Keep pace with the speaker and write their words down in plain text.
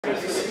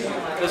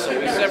Listen,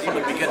 we said from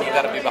the beginning you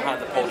got to be behind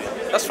the podium.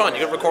 That's fine.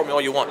 You can record me all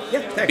you want.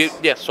 Yeah,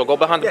 thanks. So go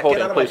behind the podium,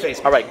 get out of my please.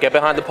 face. All right, get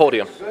behind the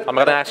podium. I'm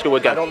not going to ask you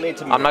again. I don't need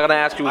to move. I'm not going to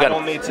ask you again. I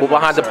don't need to move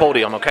behind sir. the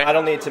podium, okay? I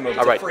don't need to move. It's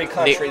all right. a free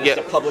country. This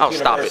is a public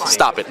university.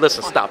 Stop it.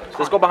 Listen, stop.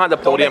 Just go behind the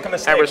podium Don't make a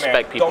mistake, and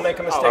respect man. people. Don't make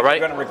a mistake. All right?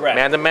 You're going to regret it.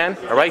 Man to man,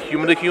 all right?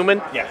 Human to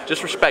human. Yeah.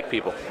 Just respect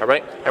people, all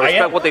right? And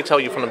respect what they tell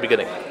you from the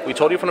beginning. We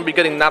told you from the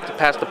beginning not to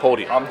pass the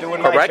podium. I'm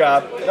doing my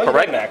job. No,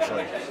 Correct?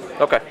 actually.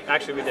 Okay.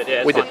 Actually, we did.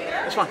 Yeah, we did.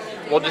 It's fine.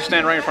 We'll just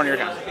stand right in front of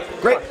your camera.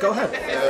 Great. Go ahead.